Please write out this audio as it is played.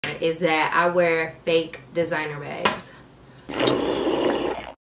is that I wear fake designer bags.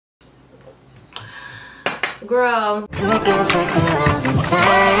 Girl.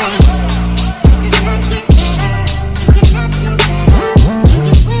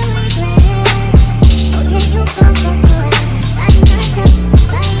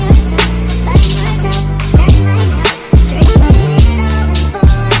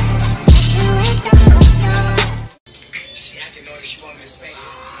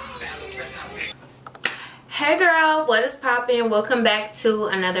 Hey girl, what is poppin'? Welcome back to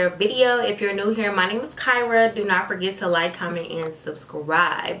another video. If you're new here, my name is Kirah. Do not forget to like, comment, and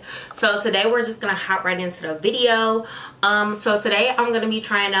subscribe. So today we're just gonna hop right into the video. So today I'm gonna be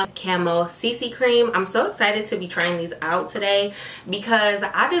trying out Camo CC cream. I'm so excited to be trying these out today because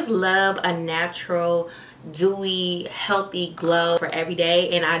I just love a natural, dewy, healthy glow for every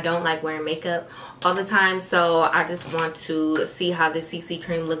day, and I don't like wearing makeup all the time, so I just want to see how this CC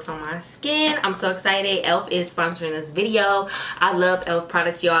cream looks on my skin. I'm so excited. E.L.F is sponsoring this video. I love E.L.F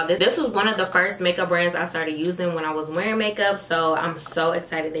products, y'all. This was one of the first makeup brands I started using when I was wearing makeup, so I'm so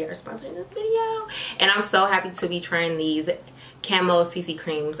excited they are sponsoring this video, and I'm so happy to be trying these Camo CC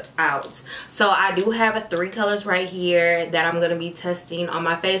creams out. So I do have 3 colors right here that I'm gonna be testing on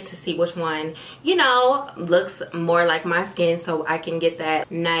my face to see which one, you know, looks more like my skin, so I can get that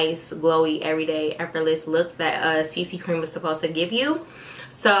nice glowy everyday effortless look that CC cream is supposed to give you.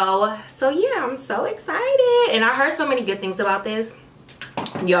 So yeah, I'm so excited, and I heard so many good things about this.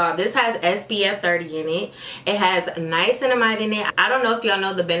 Y'all, this has SPF 30 in it. It has niacinamide in it. I don't know if y'all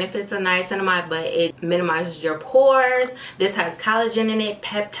know the benefits of niacinamide, but it minimizes your pores. This has collagen in it,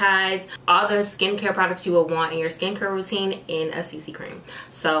 peptides, all the skincare products you would want in your skincare routine in a CC cream.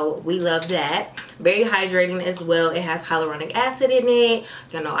 So we love that. Very hydrating as well. It has hyaluronic acid in it.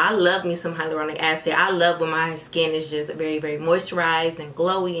 You know, I love me some hyaluronic acid. I love when my skin is just very, very moisturized and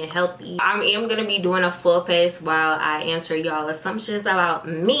glowy and healthy. I am going to be doing a full face while I answer y'all assumptions about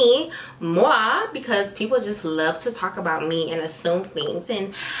me, moi, because people just love to talk about me and assume things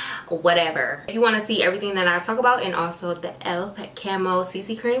and whatever. If you want to see everything that I talk about and also the E.L.F Camo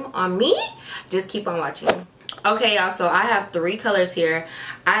CC cream on me, just keep on watching. Okay, y'all, so I have 3 colors here.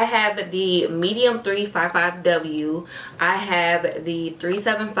 I have the medium 355W, I have the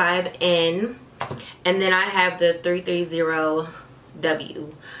 375N, and then I have the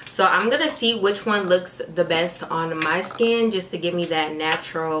 330W. So I'm gonna see which one looks the best on my skin, just to give me that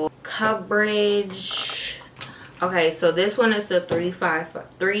natural coverage. Okay, so this one is the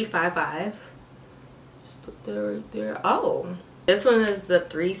 355. Just put that right there. Oh, this one is the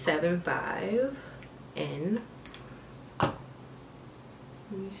 375N. Let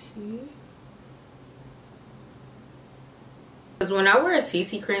me see. Because when I wear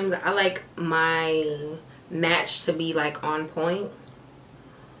CC creams, I like my match to be like on point.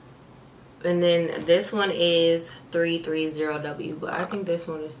 And then this one is 330W, but I think this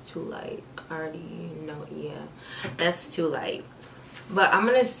one is too light. I already know, yeah, that's too light. But I'm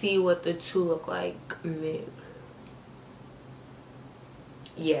gonna see what the 2 look like mid.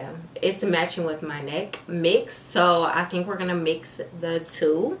 Yeah, it's matching with my neck mix, so I think we're gonna mix the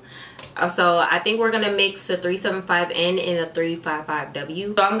 2. So I think we're gonna mix the 375N and the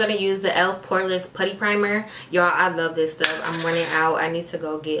 355W. So I'm gonna use the E.L.F poreless putty primer. Y'all, I love this stuff. I'm running out. I need to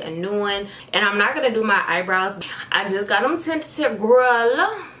go get a new one, and I'm not gonna do my eyebrows. I just got them tinted,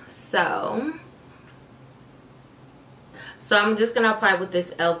 girl. So I'm just gonna apply with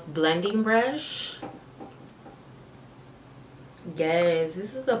this E.L.F blending brush. Yes,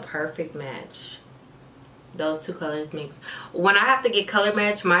 this is the perfect match. Those 2 colors mix. When I have to get color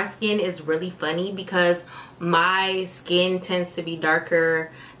match, my skin is really funny because my skin tends to be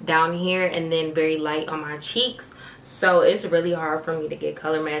darker down here and then very light on my cheeks. So it's really hard for me to get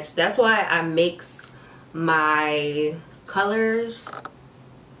color match. That's why I mix my colors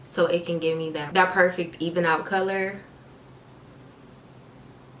so it can give me that perfect even out color.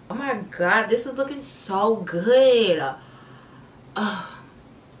 Oh my god, this is looking so good.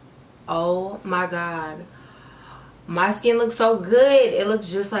 Oh my god, my skin looks so good. It looks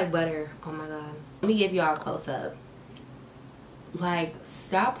just like butter. Oh my god, let me give y'all a close-up. Like,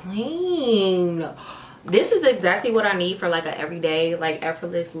 stop playing. This is exactly what I need for like an everyday, like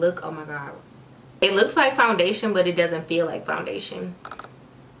effortless look. Oh my god, it looks like foundation, but it doesn't feel like foundation.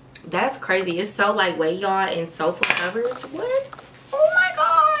 That's crazy. It's so lightweight, y'all, and so full coverage. What? Oh my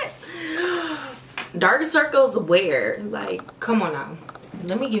god. Darker circles where? Like, come on now.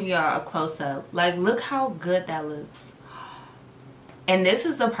 Let me give y'all a close-up. Like, look how good that looks. And this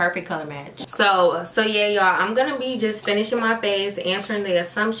is the perfect color match. So yeah, y'all, I'm gonna be just finishing my face, answering the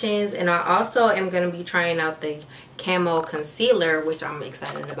assumptions, and I also am gonna be trying out the Camo concealer, which I'm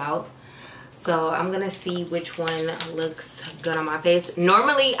excited about. So I'm gonna see which one looks good on my face.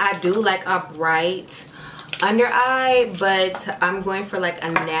 Normally I do like a bright under eye, but I'm going for like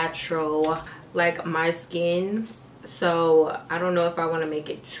a natural, like my skin. So I don't know if I want to make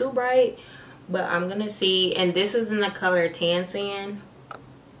it too bright, but I'm gonna see. And this is in the color Tan Sand.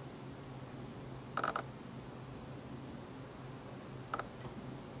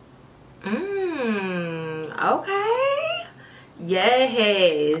 Okay.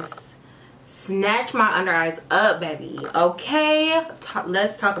 Yes. Snatch my under eyes up, baby. Okay.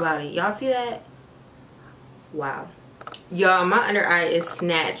 Let's talk about it. Y'all see that? Wow. Y'all, my under eye is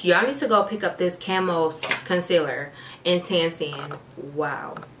snatched. Y'all need to go pick up this Camo concealer in Tan Sand.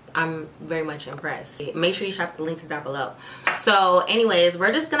 Wow. I'm very much impressed. Make sure you shop the links down below. So anyways,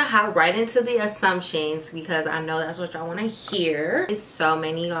 we're just gonna hop right into the assumptions because I know that's what y'all want to hear. It's so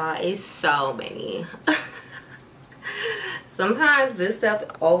many, y'all. It's so many. Sometimes this stuff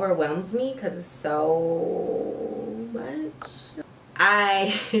overwhelms me because it's so much.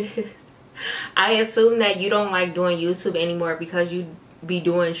 I assume that you don't like doing YouTube anymore because you be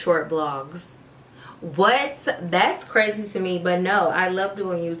doing short vlogs. What? That's crazy to me. But no, I love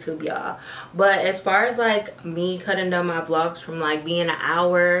doing YouTube, y'all. But as far as like me cutting down my vlogs from like being an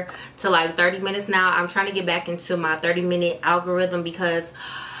hour to like 30 minutes now, I'm trying to get back into my 30-minute algorithm because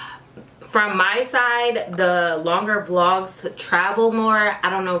from my side, the longer vlogs travel more. I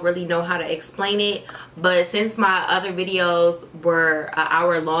don't really know how to explain it, but since my other videos were an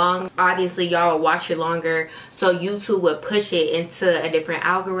hour long, obviously y'all would watch it longer, so YouTube would push it into a different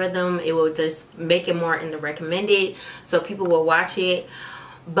algorithm. It would just make it more in the recommended, so people will watch it.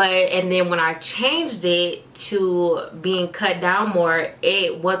 And then when I changed it to being cut down more,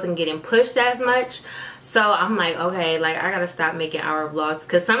 it wasn't getting pushed as much. So I'm like, okay, like I gotta stop making hour vlogs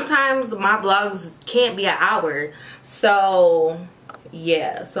because sometimes my vlogs can't be an hour. So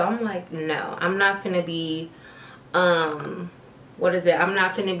yeah, so I'm like, no, I'm not gonna be what is it? I'm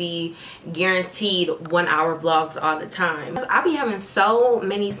not gonna be guaranteed 1 hour vlogs all the time. I be having so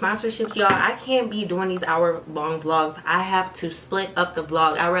many sponsorships, y'all. I can't be doing these hour-long vlogs. I have to split up the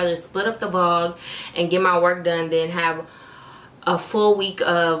vlog. I'd rather split up the vlog and get my work done than have a full week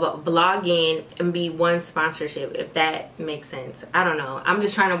of vlogging and be one sponsorship, if that makes sense. I don't know. I'm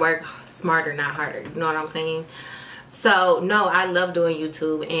just trying to work smarter, not harder. You know what I'm saying? So no, I love doing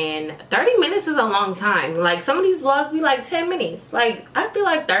YouTube, and 30 minutes is a long time. Like some of these vlogs be like 10 minutes. Like I feel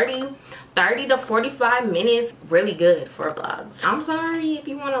like 30 to 45 minutes really good for vlogs. I'm sorry if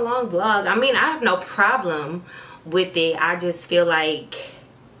you want a long vlog. I mean, I have no problem with it. I just feel like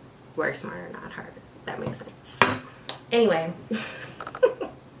work smarter, not harder. That makes sense. Anyway,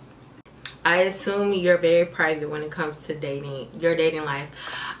 I assume you're very private when it comes to dating, your dating life.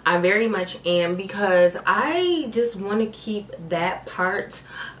 I very much am, because I just want to keep that part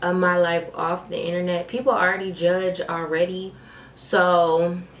of my life off the internet. People already judge already.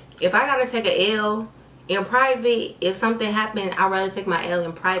 So if I gotta take a L in private, if something happened, I'd rather take my L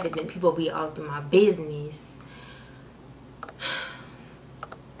in private than people be all up in my business.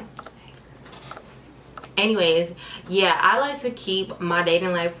 Anyways, yeah, I like to keep my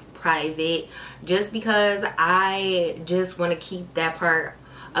dating life private just because I just want to keep that part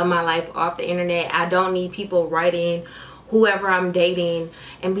of my life off the internet. I don't need people writing whoever I'm dating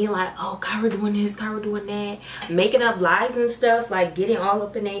and being like, oh, Kirah doing this, Kirah doing that, making up lies and stuff, like getting all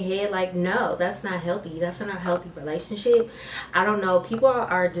up in their head. Like, no, that's not healthy. That's not a healthy relationship. I don't know, people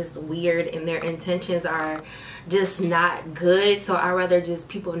are just weird and their intentions are just not good. So I rather just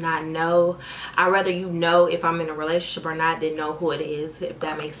people not know. I rather you know if I'm in a relationship or not than know who it is, if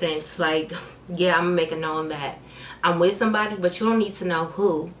that makes sense. Like, yeah, I'm gonna make it known that I'm with somebody, but you don't need to know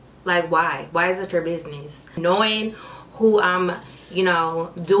who. Like, why is it your business? Knowing who I'm, you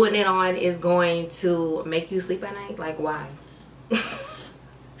know, doing it on is going to make you sleep at night. Like, why?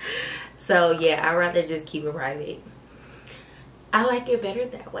 So yeah, I'd rather just keep it private. I like it better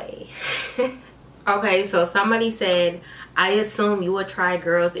that way. Okay, so somebody said, I assume you would try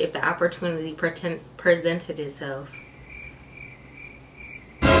girls if the opportunity presented itself.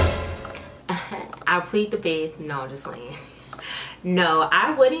 I'll plead the fifth. No, just playing. No,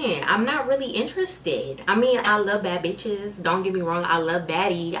 I wouldn't. I'm not really interested. I mean, I love bad bitches. Don't get me wrong. I love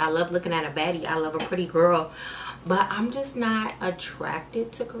baddie. I love looking at a baddie. I love a pretty girl. But I'm just not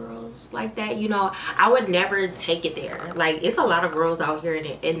attracted to girls like that. You know, I would never take it there. Like, it's a lot of girls out here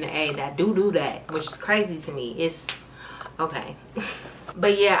in the A that do that, which is crazy to me. It's okay.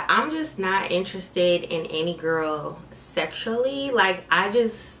 But yeah, I'm just not interested in any girl sexually. Like, I'm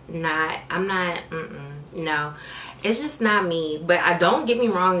not, no. It's just not me. But I don't get me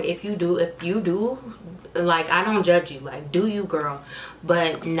wrong, if you do like, I don't judge you. Like, do you, girl?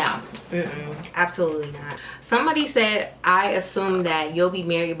 But no, absolutely not. Somebody said, I assume that you'll be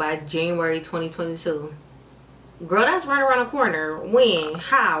married by January 2022. Girl, that's right around the corner. When?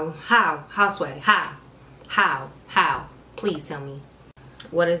 How? Houseway? How? Please tell me.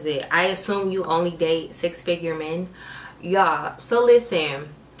 What is it? I assume you only date six-figure men. Y'all, so listen.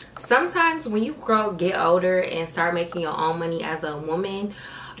 Sometimes when you get older and start making your own money as a woman,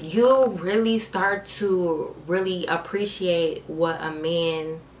 you really start to really appreciate what a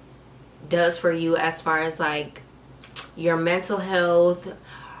man does for you, as far as like your mental health,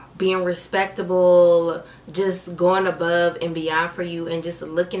 being respectable, just going above and beyond for you, and just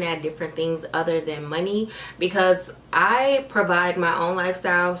looking at different things other than money. Because I provide my own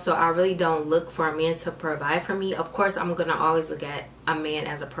lifestyle, so I really don't look for a man to provide for me. Of course, I'm gonna always look at a man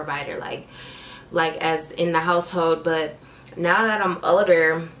as a provider, like as in the household. But now that I'm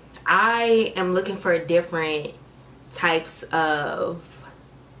older, I am looking for different types of,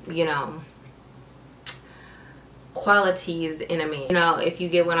 you know, qualities in a man. You know, if you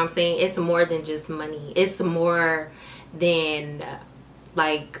get what I'm saying, it's more than just money. It's more than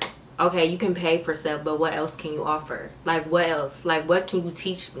like, okay, you can pay for stuff, but what else can you offer? Like, what else? Like, what can you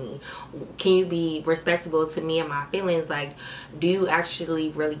teach me? Can you be respectable to me and my feelings? Like, do you actually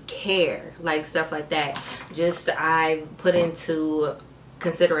really care? Like, stuff like that. Just, I put into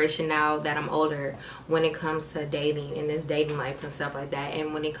consideration now that I'm older when it comes to dating and this dating life and stuff like that.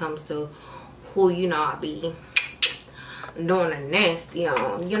 And when it comes to who, you know, I be doing a nasty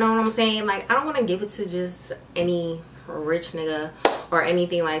on, you know what I'm saying? Like, I don't want to give it to just any rich nigga or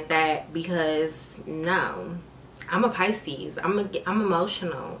anything like that, because no, I'm a Pisces. I'm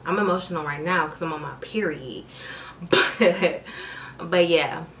emotional. I'm emotional right now because I'm on my period. But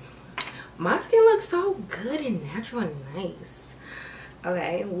yeah, my skin looks so good and natural and nice.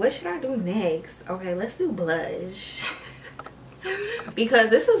 Okay, what should I do next? Okay, let's do blush. Because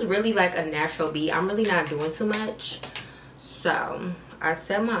this is really like a natural beat. I'm really not doing too much. So I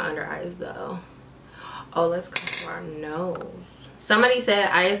set my under eyes though. Oh, let's go for our nose. Somebody said,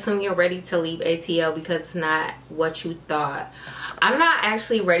 I assume you're ready to leave ATL because it's not what you thought. I'm not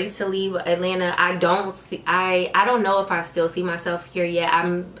actually ready to leave Atlanta. I don't know if I still see myself here yet.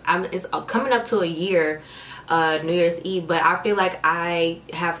 It's coming up to a year, New Year's Eve, but I feel like I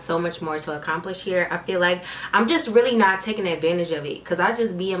have so much more to accomplish here. I feel like I'm just really not taking advantage of it, because I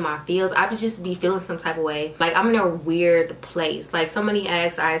just be in my feels. I would just be feeling some type of way. Like, I'm in a weird place. Like, somebody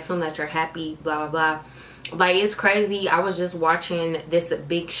asked, I assume that you're happy, blah blah blah. Like, it's crazy. I was just watching this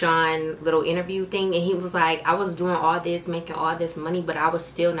Big Sean little interview thing, and he was like, I was doing all this, making all this money, but I was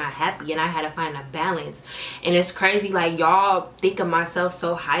still not happy, and I had to find a balance. And it's crazy, like, y'all think of myself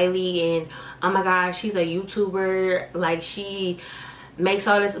so highly, and oh my god, she's a YouTuber, like, she makes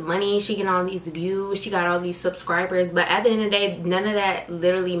all this money, she get all these views, she got all these subscribers, but at the end of the day, none of that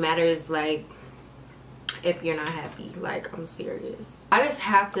literally matters, like, if you're not happy. Like, I'm serious. I just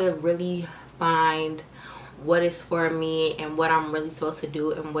have to really find what is for me and what I'm really supposed to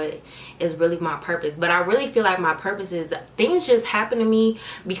do and what is really my purpose. But I really feel like my purpose is, things just happen to me,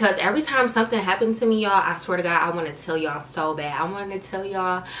 because every time something happens to me, y'all, I swear to God, I want to tell y'all so bad. I want to tell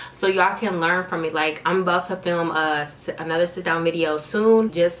y'all so y'all can learn from it. Like, I'm about to film another sit down video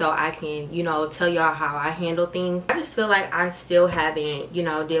soon, just so I can, you know, tell y'all how I handle things. I just feel like I still haven't, you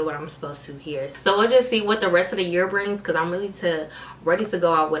know, did what I'm supposed to here. So we'll just see what the rest of the year brings, because I'm really ready to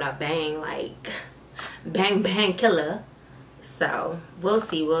go out with a bang, like bang bang killer. So we'll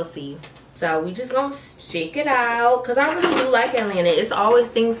see. So we just gonna check it out, because I really do like Atlanta. It's always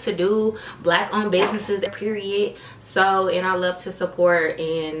things to do, black owned businesses, period. So, and I love to support,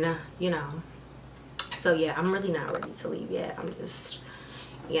 and you know, so yeah, I'm really not ready to leave yet. I'm just,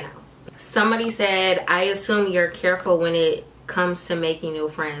 you know. Somebody said, I assume you're careful when it comes to making new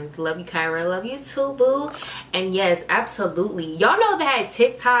friends. Love you, Kirah. Love you too, boo. And yes, absolutely. Y'all know that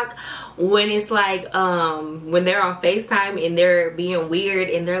TikTok, when it's like when they're on FaceTime and they're being weird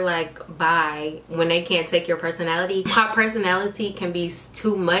and they're like, bye, when they can't take your personality. My personality can be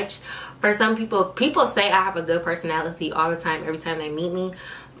too much for some people. People say I have a good personality all the time, every time they meet me.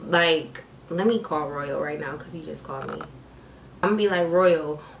 Like, let me call Royal right now, because he just called me. I'm gonna be like,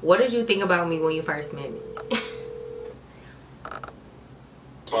 Royal, what did you think about me when you first met me?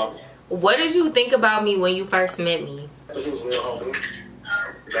 What did you think about me when you first met me?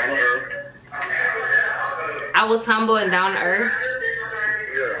 I was humble and down to earth.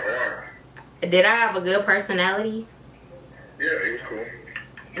 Yeah. Did I have a good personality? Yeah, he was cool.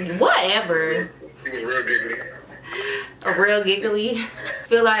 Whatever. He was real giggly. real giggly. I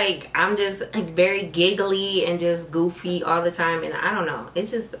feel like I'm just like very giggly and just goofy all the time, and I don't know,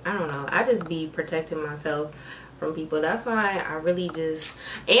 it's just, I don't know, I just be protecting myself from people. That's why I really just,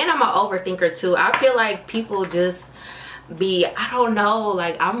 and I'm an overthinker too. I feel like people just be, I don't know,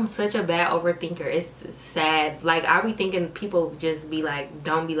 like I'm such a bad overthinker. It's sad. Like I be thinking people just be like,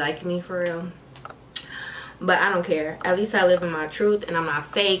 don't be liking me for real, but I don't care. At least I live in my truth and I'm not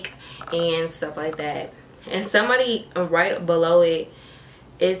fake and stuff like that. And somebody right below it,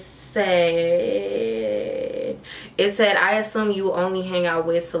 it said, I assume you only hang out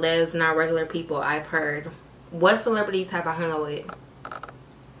with celebs, not regular people. I've heard. What celebrities have I hung out with?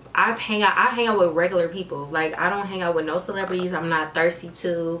 I hang out with regular people. Like I don't hang out with no celebrities. I'm not thirsty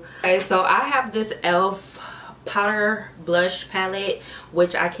to. Okay, so I have this E.L.F powder blush palette,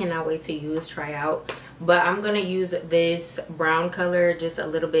 which I cannot wait to use, try out. But I'm gonna use this brown color just a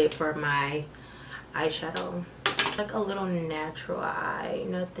little bit for my eyeshadow, like a little natural eye,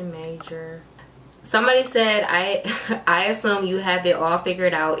 nothing major. Somebody said, I assume you have it all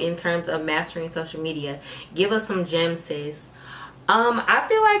figured out in terms of mastering social media. Give us some gems, sis. I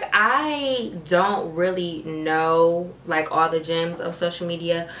feel like I don't really know like all the gems of social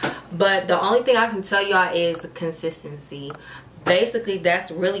media, but the only thing I can tell y'all is consistency. Basically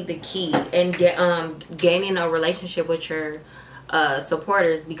that's really the key, and gaining a relationship with your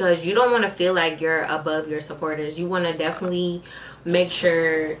supporters, because you don't want to feel like you're above your supporters. You want to definitely make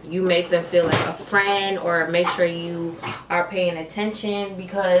sure you make them feel like a friend, or make sure you are paying attention,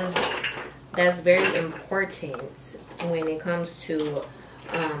 because that's very important when it comes to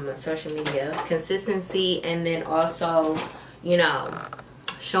social media. Consistency, and then also, you know,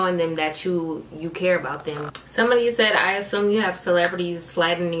 showing them that you care about them. Somebody said, I assume you have celebrities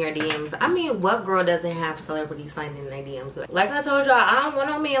sliding in your DMs. I mean, what girl doesn't have celebrities sliding in their DMs? Like I told y'all, I don't want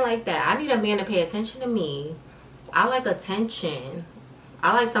no man like that. I need a man to pay attention to me. I like attention.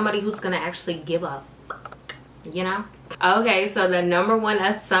 I like somebody who's gonna actually give up, you know? Okay, so the number one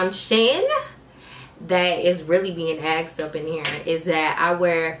assumption that is really being asked up in here is that I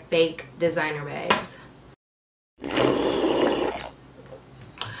wear fake designer bags.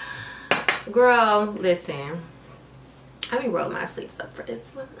 Girl, listen, let me roll my sleeves up for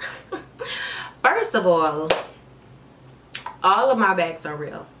this one. First of all of my bags are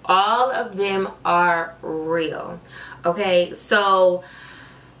real. All of them are real. Okay, so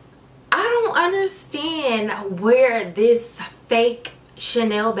I don't understand where this fake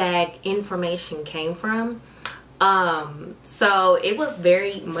Chanel bag information came from. So it was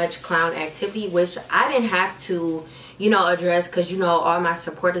very much clown activity, which I didn't have to, you know, address, because, you know, all my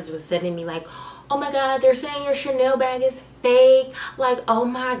supporters were sending me like, oh my god, they're saying your Chanel bag is fake. Like, oh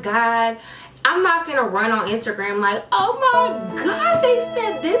my god. I'm not finna run on Instagram like, oh my god, they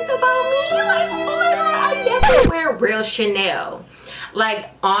said this about me. Like, oh my god, I definitely wear real Chanel.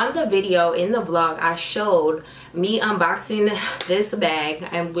 Like on the video in the vlog, I showed me unboxing this bag,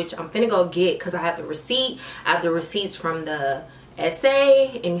 and which I'm finna go get because I have the receipt. I have the receipts from the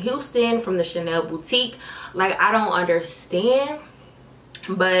SA in Houston from the Chanel boutique. Like, I don't understand.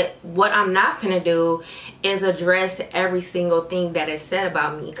 But what I'm not finna do is address every single thing that is said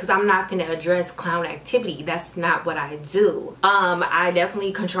about me, because I'm not finna address clown activity. That's not what I do. I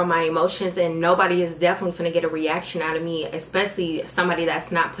definitely control my emotions, and nobody is definitely finna get a reaction out of me, especially somebody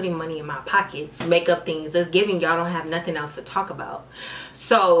that's not putting money in my pockets. Make up things that's giving y'all don't have nothing else to talk about.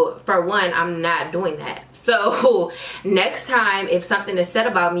 So for one, I'm not doing that. So next time if something is said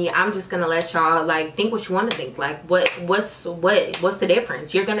about me, I'm just gonna let y'all like think what you want to think. Like what's the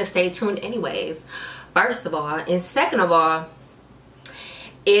difference? You're gonna stay tuned anyways, first of all. And second of all,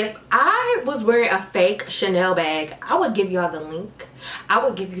 if I was wearing a fake Chanel bag, I would give y'all the link. I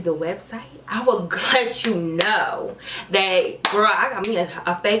would give you the website. I would let you know that, girl, I got me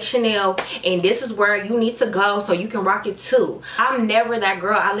a fake Chanel, and this is where you need to go so you can rock it too. I'm never that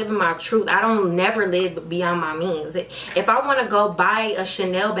girl. I live in my truth. I don't never live beyond my means. If I want to go buy a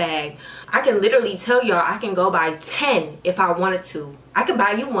Chanel bag, I can literally tell y'all I can go buy 10 if I wanted to. I can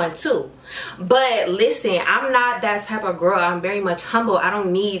buy you one too. But listen, I'm not that type of girl. I'm very much humble. I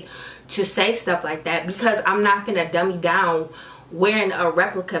don't need to say stuff like that, because I'm not gonna dummy down wearing a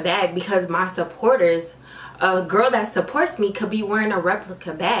replica bag, because my supporters, a girl that supports me could be wearing a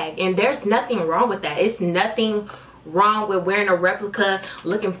replica bag, and there's nothing wrong with that. It's nothing wrong with wearing a replica,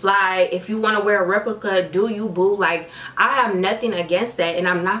 looking fly. If you want to wear a replica, do you, boo. Like, I have nothing against that, and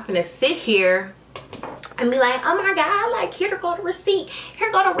I'm not gonna sit here and be like, oh my god, like, here go the receipt,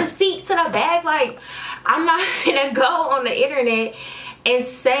 here go the receipt to the bag. Like, I'm not gonna go on the internet and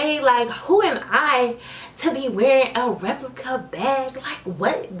say like, who am I to be wearing a replica bag? Like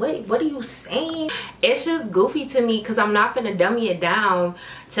what are you saying? It's just goofy to me, because I'm not gonna dummy it down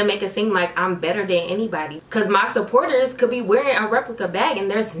to make it seem like I'm better than anybody, because my supporters could be wearing a replica bag and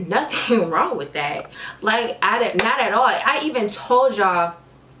there's nothing wrong with that. Like, not at all. I even told y'all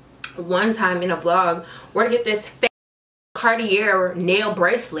one time in a vlog where to get this Cartier nail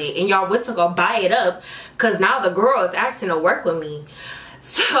bracelet, and y'all went to go buy it up because now the girl is asking to work with me.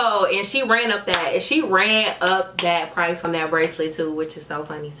 So, and she ran up that price on that bracelet too, which is so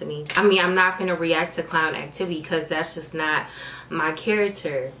funny to me. I mean, I'm not gonna react to clown activity because that's just not my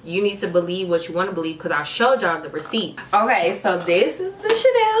character. You need to believe what you want to believe, because I showed y'all the receipt. Okay, so this is the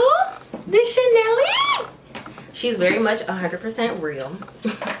Chanel, the Chanel. She's very much 100% real.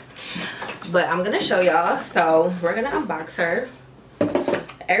 But I'm gonna show y'all, so we're gonna unbox her.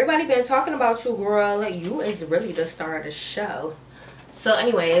 Everybody been talking about you, girl. Like, you is really the star of the show. So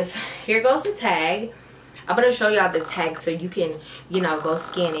anyways, here goes the tag. I'm gonna show y'all the tag so you can, you know, go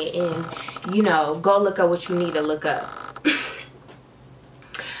scan it and, you know, go look up what you need to look up.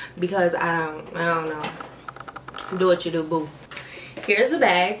 Because I don't know. Do what you do, boo. Here's the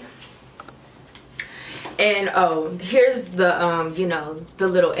bag. And oh, here's the you know, the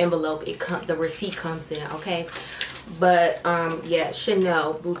little envelope the receipt comes in, okay? But yeah,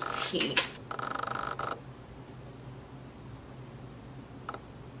 Chanel boutique.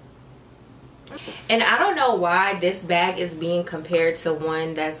 And I don't know why this bag is being compared to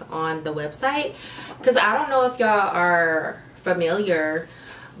one that's on the website, because I don't know if y'all are familiar,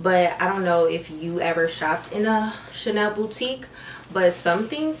 but I don't know if you ever shopped in a Chanel boutique. But some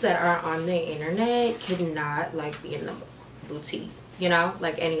things that are on the internet cannot like be in the boutique, you know,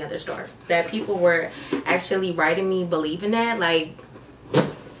 like any other store. That people were actually writing me believing that, like,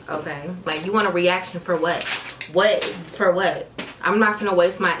 okay, like, you want a reaction for what? For what? I'm not gonna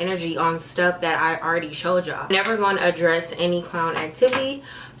waste my energy on stuff that I already showed y'all. Never gonna address any clown activity.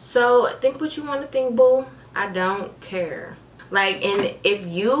 So think what you want to think, boo. I don't care. Like, and if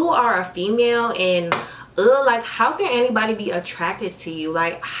you are a female and like, how can anybody be attracted to you?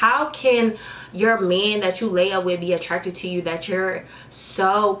 Like, how can your man that you lay up with be attracted to you, that you're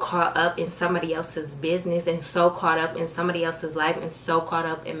so caught up in somebody else's business and so caught up in somebody else's life and so caught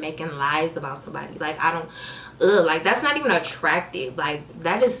up in making lies about somebody? Like, I don't, like, that's not even attractive. Like,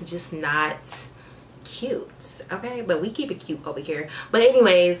 that is just not cute, okay? But we keep it cute over here. But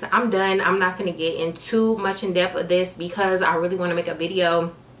anyways, I'm done. I'm not gonna get in too much in depth of this because I really want to make a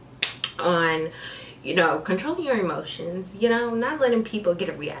video on, you know, controlling your emotions, you know, not letting people get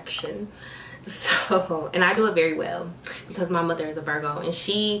a reaction. So, and I do it very well because my mother is a Virgo and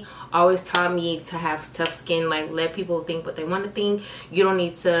she always taught me to have tough skin. Like, let people think what they want to think. You don't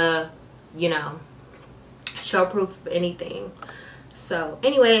need to, you know, show proof of anything. So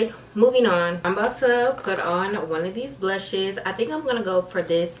anyways, moving on. I'm about to put on one of these blushes. I think I'm gonna go for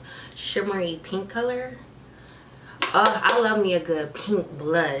this shimmery pink color. Oh, I love me a good pink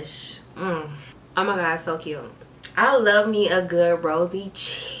blush. Oh my god, so cute. I love me a good rosy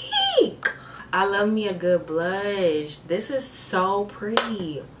cheek. I love me a good blush. This is so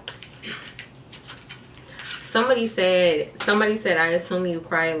pretty. Somebody said I assume you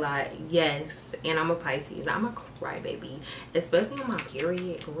cry a lot. Yes, and I'm a Pisces. I'm a crybaby, especially on my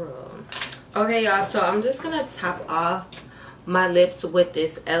period, girl. Okay, y'all, so I'm just gonna top off my lips with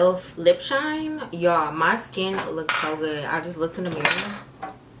this E.L.F. lip shine. Y'all, my skin looks so good. I just looked in the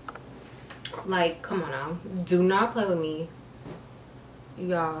mirror. Like, come on now, do not play with me,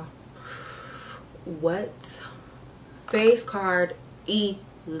 y'all. What? Face card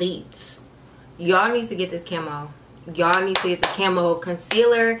elite. Y'all need to get this camo. Y'all need to get the camo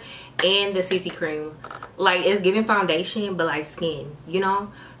concealer and the CC cream. Like, it's giving foundation but like skin, you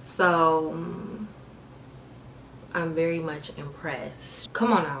know. So I'm very much impressed.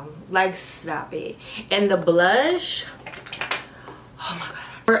 Come on now, like, stop it. And the blush, oh my god,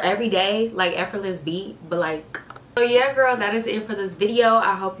 for everyday, like, effortless beat, but like, so yeah, girl, that is it for this video.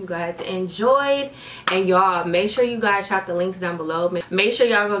 I hope you guys enjoyed, and y'all make sure you guys shop the links down below. Make sure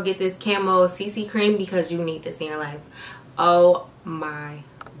y'all go get this camo CC cream because you need this in your life. Oh my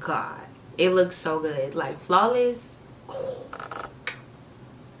god, it looks so good, like flawless. Oh,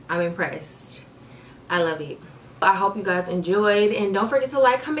 I'm impressed. I love it. I hope you guys enjoyed, and don't forget to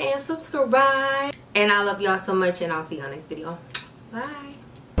like, comment, and subscribe. And I love y'all so much, and I'll see y'all next video. Bye.